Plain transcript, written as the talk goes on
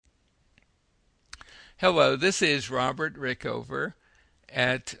Hello, this is Robert Rickover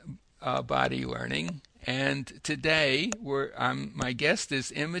at Body Learning, and today my guest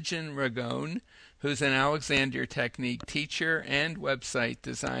is Imogen Ragone, who's an Alexander Technique teacher and website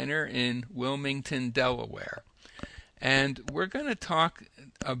designer in Wilmington, Delaware. And we're going to talk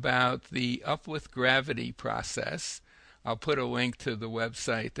about the Up with Gravity process. I'll put a link to the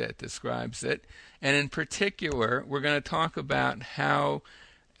website that describes it. And in particular, we're going to talk about how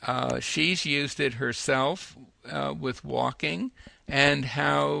she's used it herself with walking, and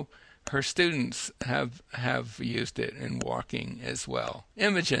how her students have used it in walking as well.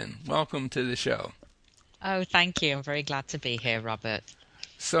 Imogen, welcome to the show. Oh, thank you. I'm very glad to be here, Robert.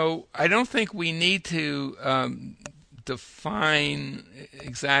 So I don't think we need to define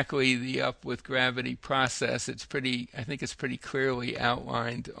exactly the Up with Gravity process. I think it's pretty clearly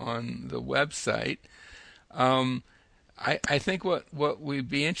outlined on the website. I think what we'd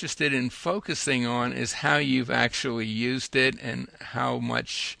be interested in focusing on is how you've actually used it and how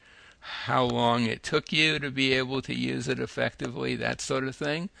long it took you to be able to use it effectively, that sort of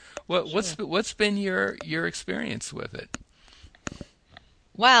thing. Sure. What's been your experience with it?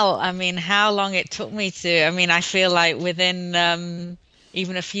 Well, how long it took me to, I feel like within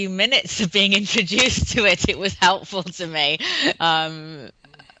even a few minutes of being introduced to it, it was helpful to me. Um,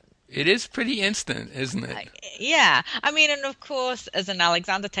 It is pretty instant, isn't it? yeah, and of course, as an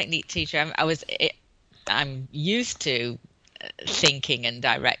Alexander Technique teacher, I'm used to thinking and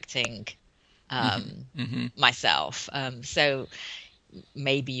directing myself. So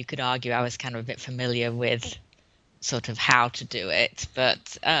maybe you could argue I was kind of a bit familiar with sort of how to do it,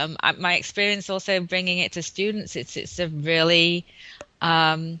 but my experience also bringing it to students, it's a really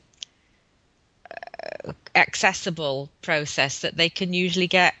accessible process that they can usually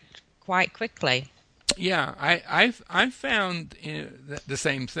get quite quickly. Yeah, I've found the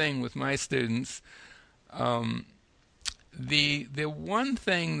same thing with my students. Um, the one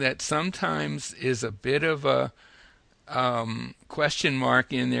thing that sometimes is a bit of a question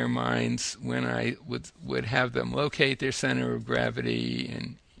mark in their minds when I would have them locate their center of gravity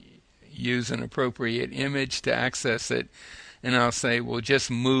and use an appropriate image to access it, and I'll say, well, just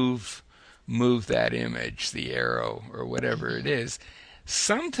move that image, the arrow or whatever it Hmm. is.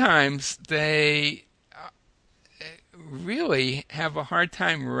 Sometimes they really have a hard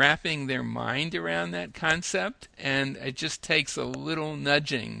time wrapping their mind around that concept, and it just takes a little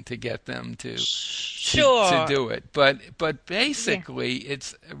nudging to get them to Sure. do it. But Yeah. basically,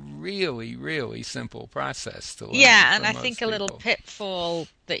 it's a really really simple process to learn Yeah, for and I think most a little people. pitfall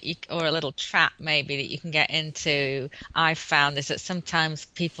or a little trap maybe that you can get into, I've found, is that sometimes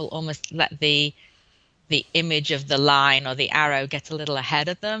people almost let the image of the line or the arrow get a little ahead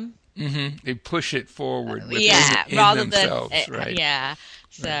of them. They push it forward Yeah, in rather than themselves, right? yeah. Right.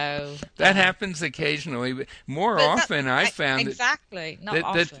 So, That happens occasionally, but more but that often I found exactly not that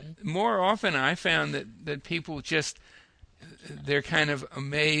often. more often I found that people just they're kind of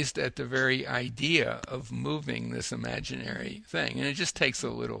amazed at the very idea of moving this imaginary thing, and it just takes a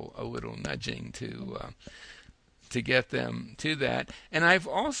little nudging to get them to that. And I've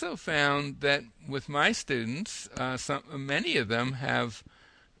also found that with my students, many of them have,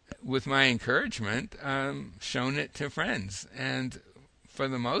 with my encouragement, shown it to friends, and for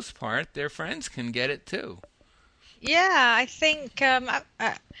the most part, their friends can get it too. Yeah, I think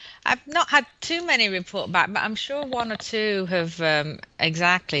I've not had too many report back, but I'm sure one or two have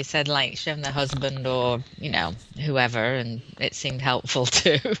exactly said like shown their husband or whoever, and it seemed helpful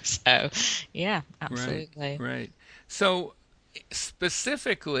too. So yeah, Right, absolutely. right. So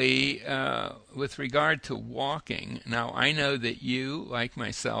specifically with regard to walking, now I know that you, like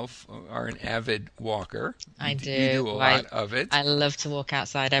myself, are an avid walker. I You do. do a I lot of it. I love to walk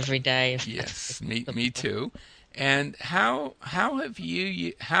outside every day if Yes, me possible. too. And how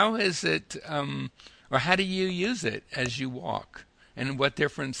has it or how do you use it as you walk? And what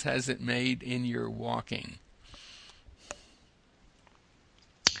difference has it made in your walking?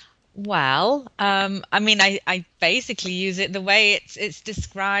 Well, I basically use it the way it's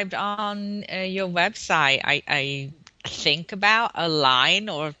described on your website. I think about a line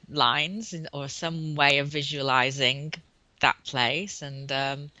or lines or some way of visualizing that place, and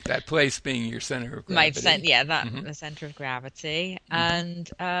That place being your center of my gravity. that Hmm. the center of gravity, Hmm.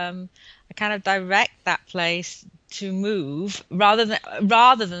 and I kind of direct that place to move rather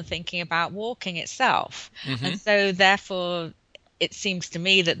than thinking about walking itself. Hmm. And so therefore it seems to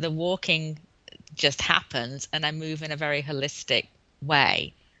me that the walking just happens and I move in a very holistic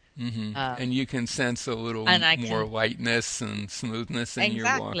way. And you can sense a little And I more can lightness and smoothness in your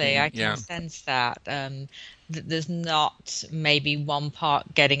exactly, walking. I can Yeah. sense that. There's not maybe one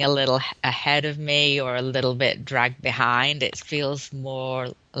part getting a little ahead of me or a little bit dragged behind. It feels more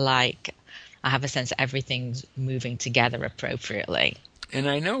like I have a sense everything's moving together appropriately. And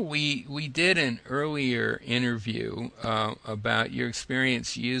I know we did an earlier interview about your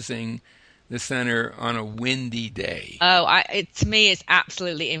experience using the center on a windy day. Oh, to me, it's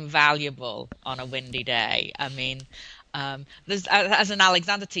absolutely invaluable on a windy day. I mean, there's as an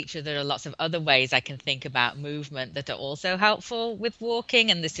Alexander teacher, there are lots of other ways I can think about movement that are also helpful with walking,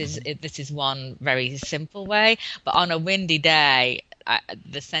 and this is one very simple way. But on a windy day,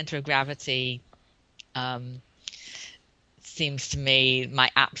 the center of gravity um, seems to me my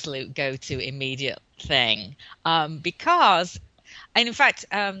absolute go-to immediate thing, because, and in fact.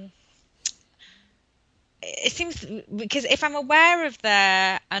 It seems because if I'm aware of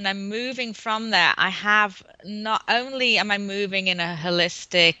there and I'm moving from there, I have not only am I moving in a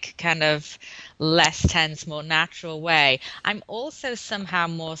holistic kind of less tense, more natural way, I'm also somehow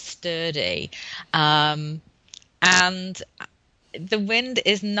more sturdy. And the wind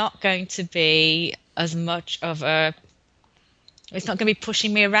is not going to be as much of a it's not going to be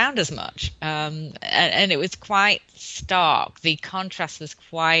pushing me around as much. And it was quite stark. The contrast was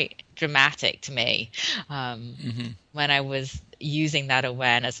quite dramatic to me when I was using that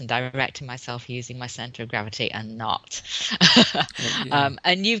awareness and directing myself using my center of gravity and not. Yeah.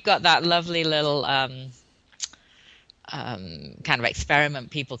 And you've got that lovely little kind of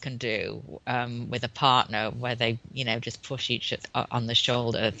experiment people can do with a partner where they, just push each on the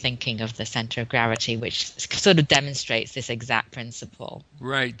shoulder, thinking of the center of gravity, which sort of demonstrates this exact principle.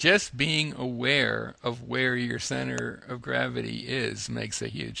 Right. Just being aware of where your center of gravity is makes a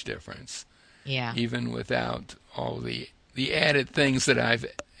huge difference. Yeah. Even without all the added things that I've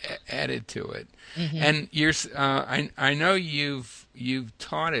added to it. And I know you've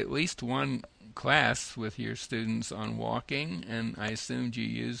taught at least one class with your students on walking, and I assumed you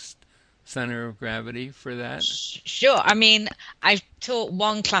used center of gravity for that. Sure. I mean, I taught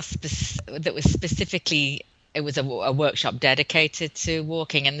one class that was specifically, it was a workshop dedicated to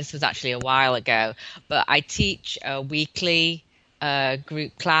walking, and this was actually a while ago. But I teach a weekly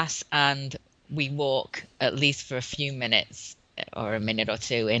group class, and we walk at least for a few minutes or a minute or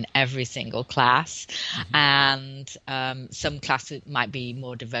two in every single class. And some classes might be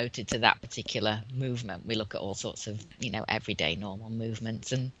more devoted to that particular movement. We look at all sorts of, everyday normal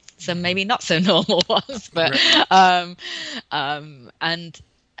movements and some maybe not so normal ones. But Right. and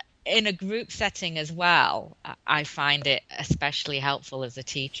in a group setting as well, I find it especially helpful as a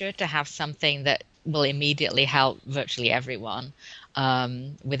teacher to have something that will immediately help virtually everyone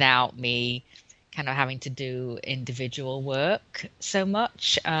without me kind of having to do individual work so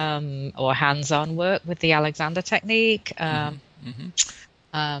much or hands-on work with the Alexander technique. And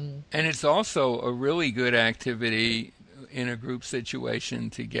it's also a really good activity in a group situation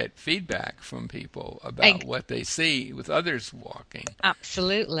to get feedback from people about what they see with others walking.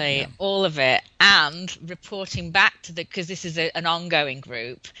 Absolutely, Yeah. all of it, and reporting back to because this is an ongoing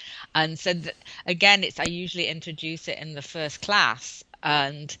group, and so again, I usually introduce it in the first class,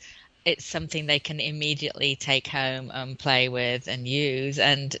 and it's something they can immediately take home and play with and use.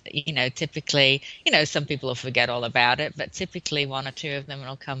 And, typically, some people will forget all about it, but typically one or two of them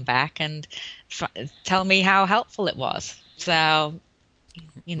will come back and tell me how helpful it was. So,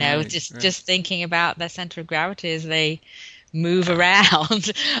 Right. just thinking about their center of gravity as they move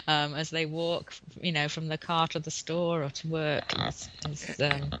around, as they walk, from the car to the store or to work.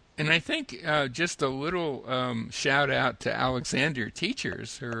 And I think just a little shout out to Alexander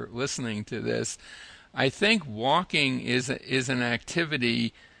teachers who are listening to this. I think walking is an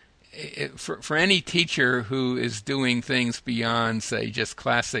activity for any teacher who is doing things beyond, say, just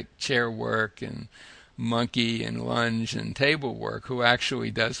classic chair work and monkey and lunge and table work, who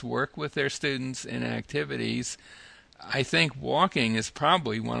actually does work with their students in activities. I think walking is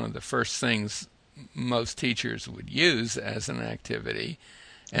probably one of the first things most teachers would use as an activity.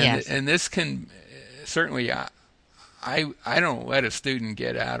 Yes. And this can certainly, I don't let a student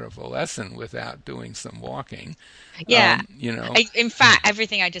get out of a lesson without doing some walking. Yeah. In fact, Yeah.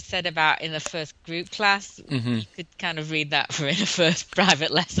 everything I just said about in the first group class, you could kind of read that for in a first private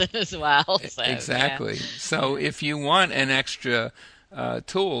lesson as well. So, Exactly. yeah. So if you want an extra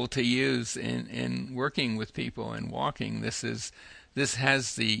tool to use in working with people and walking, this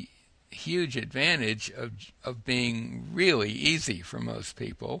has the huge advantage of being really easy for most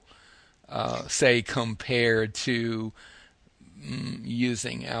people, say compared to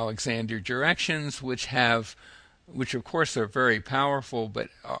using Alexander directions, which have which of course are very powerful, but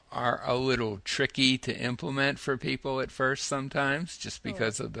are a little tricky to implement for people at first sometimes, just Sure.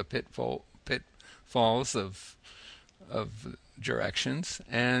 because of the pitfalls of directions.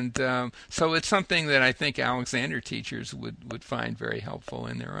 And so it's something that I think Alexander teachers would find very helpful Uh,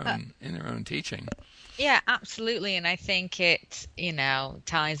 in their own teaching. yeah, absolutely. And I think it,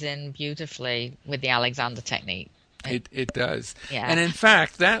 ties in beautifully with the Alexander technique. It does. Yeah. And in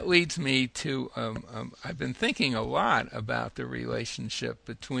fact, that leads me to I've been thinking a lot about the relationship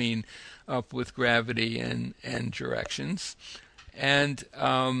between Up with Gravity and directions. And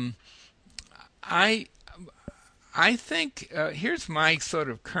I I think here's my sort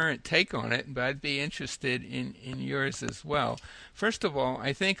of current take on it, but I'd be interested in yours as well. First of all,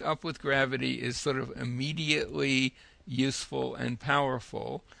 I think Up with Gravity is sort of immediately useful and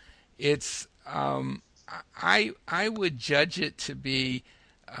powerful. It's I would judge it to be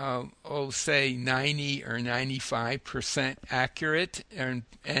say 90 or 95% accurate, and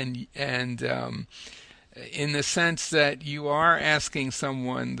in the sense that you are asking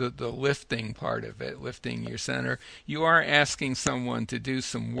someone the lifting part of it, lifting your center, you are asking someone to do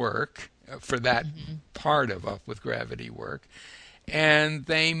some work for that Hmm. part of Up with Gravity work. And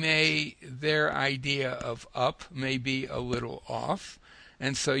their idea of up may be a little off.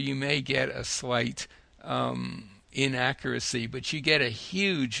 And so you may get a slight inaccuracy, but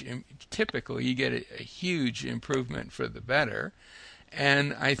typically you get a huge improvement for the better.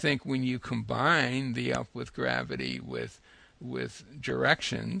 And I think when you combine the Up with Gravity with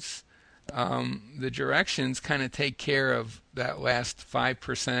directions, the directions kind of take care of that last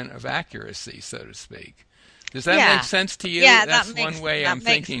 5% of accuracy, so to speak. Does that make Yeah. sense to you? Yeah, That's one way I'm that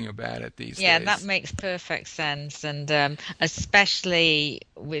makes thinking about it these yeah, that days. makes perfect sense. And especially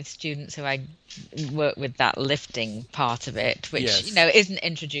with students who I work with, that lifting part of it, which, Yes. isn't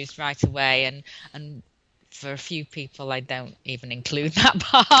introduced right away. And for a few people, I don't even include that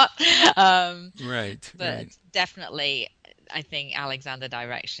part. Right, But right. definitely, I think Alexander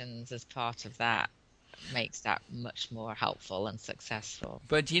Directions as part of that makes that much more helpful and successful.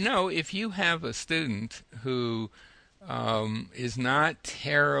 But if you have a student who is not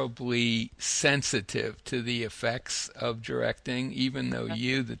terribly sensitive to the effects of directing, even though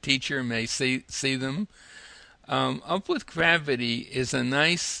you, the teacher, may see them, Up with Gravity is a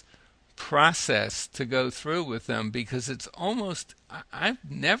nice process to go through with them because it's almost, I've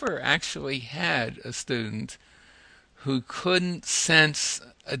never actually had a student who couldn't sense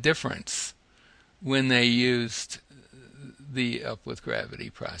a difference when they used the Up with Gravity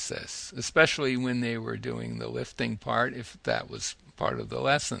process, especially when they were doing the lifting part, if that was part of the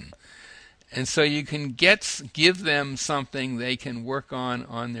lesson. And so you can give them something they can work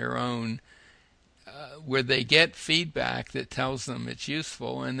on their own, where they get feedback that tells them it's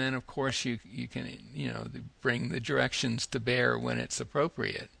useful, and then of course you can bring the directions to bear when it's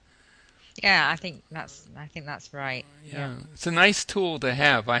appropriate. Yeah, I think that's right. Yeah, Yeah, it's a nice tool to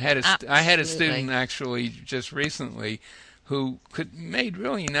have. I had a student absolutely. actually just recently who could made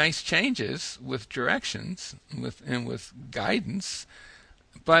really nice changes with directions with guidance,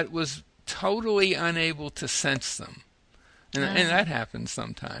 but was totally unable to sense them. And Uh, that happens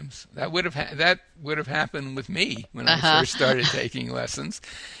sometimes. That would have happened with me when I uh-huh. first started taking lessons.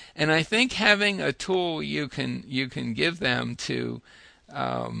 And I think having a tool you can give them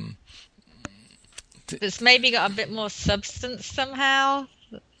um, to It's maybe got a bit more substance somehow.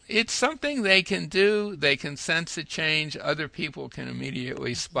 it's something they can do. They can sense a change. Other people can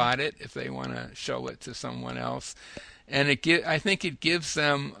immediately spot it if they want to show it to someone else. And I think it gives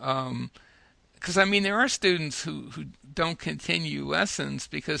them, because I mean, there are students who don't continue lessons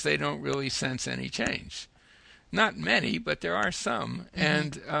because they don't really sense any change. Not many, but there are some. Hmm.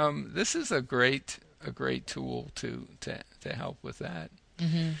 And this is a great tool to help with that.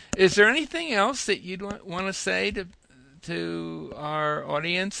 Hmm. Is there anything else that you'd want to say to our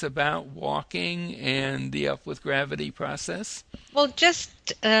audience about walking and the Up with Gravity process? Well, just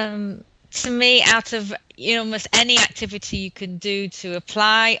to me, out of almost any activity you can do to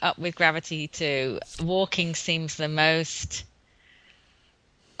apply Up with Gravity to, walking seems the most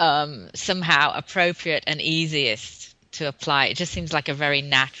somehow appropriate and easiest to apply. It just seems like a very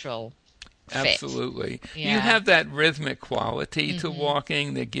natural fit. Absolutely. You Yeah. have that rhythmic quality to Hmm.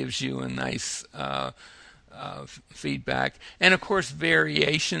 walking that gives you a nice feedback. And of course,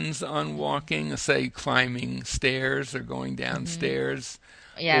 variations on walking, say climbing stairs or going Hmm. downstairs,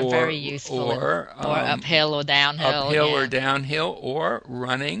 Yeah, very useful, and or or uphill or downhill. uphill or Yeah. downhill, or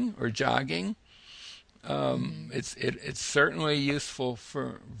running or jogging. Hmm. It's certainly useful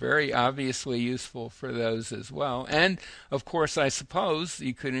very obviously useful for those as well. And of course, I suppose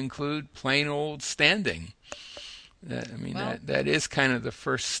you could include plain old standing. Well, that is kind of the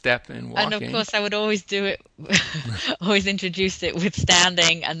first step in and of walking. course, I would always do it, always introduce it with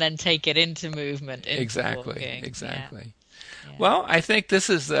standing and then take it into movement, into Exactly, walking. Yeah, exactly. yeah. Well, I think this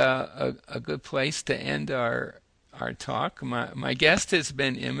is a good place to end our talk. My guest has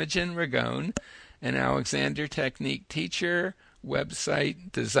been Imogen Ragone, an Alexander Technique teacher,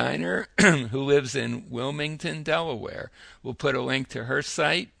 website designer who lives in Wilmington, Delaware. We'll put a link to her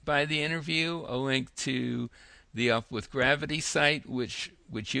site by the interview, a link to the Up with Gravity site, which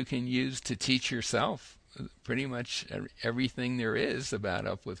you can use to teach yourself pretty much everything there is about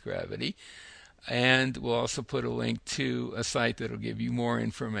Up with Gravity. And we'll also put a link to a site that'll give you more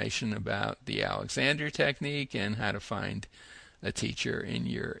information about the Alexander technique and how to find a teacher in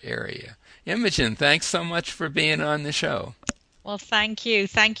your area. Imogen, thanks so much for being on the show. Well, thank you.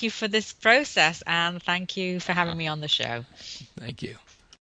 Thank you for this process, and thank you for having me on the show. Thank you.